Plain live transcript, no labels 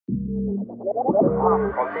Yeah,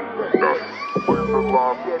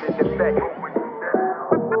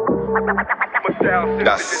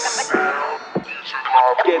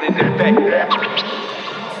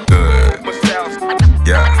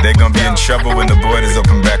 they gonna be in trouble when the borders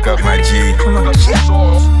open back up, my G.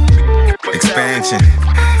 Expansion,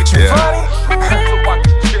 yeah.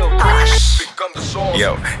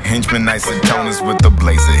 Yo, henchman, isotoners with the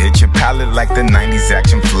blazer. Hit your palate like the 90s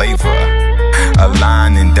action flavor. A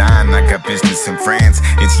line and dine, I got business in France.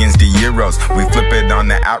 It's yens the euros. We flip it on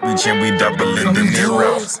the outreach and we double it the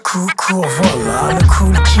zeros. Cool, voilà, le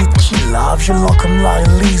cool kid qui lave. Violent comme la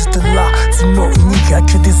release de la Timo Iniga,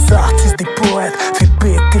 que des artistes, des poètes. Fait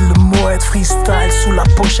péter le moët, freestyle sous la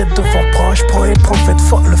pochette devant proche. Pro et prophète,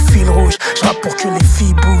 fuck le fil rouge. J'rappe pour que les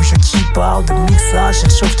filles bougent. Qui parle de mixage,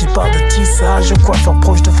 elle chauffe qui parle de tissage. Coiffeur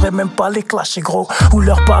pro, j'devrais même pas les clasher gros. Ou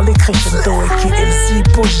leur parler crescendo et qui est le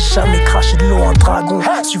zippo. J'ai jamais craché de l'eau en dragon.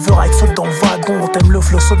 Si tu veux ride, saute dans le wagon. T'aimes le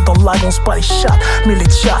flow, saute dans le lagon. C'est pas les chats, mais les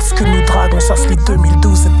chats que nous dragons. Ça se lit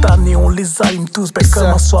 2012, cette année on les allume tous. Belle comme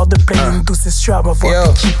un soir de pleine douce. C'est sûr, ma voix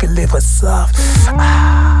équipe et les vrais savent.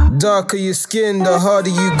 Darker your skin, the harder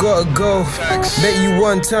you gotta go. Bet you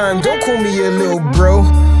one time, don't call me a little bro.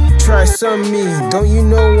 Try some me, don't you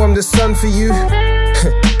know I'm the son for you?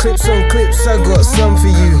 Clips on clips, I got some for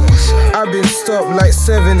you. I've been stopped like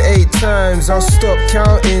 7, 8 times. I'll stop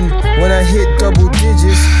counting when I hit double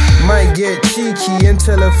digits. Might get cheeky and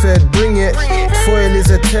tell a fed bring it. Foil his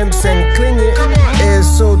attempts and cling it. Air's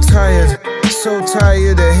so tired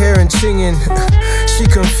of hearing chinging. She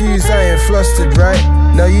confused, I ain't flustered, right?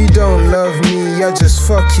 No, you don't love me, I just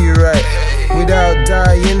fuck you right. Without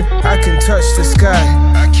dying, I can touch the sky.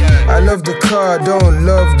 I love the car, don't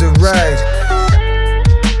love the ride.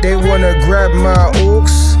 They wanna grab my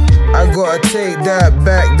aux, I gotta take that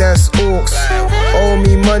back, that's aux. Owe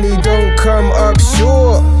me money, don't come up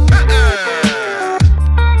short.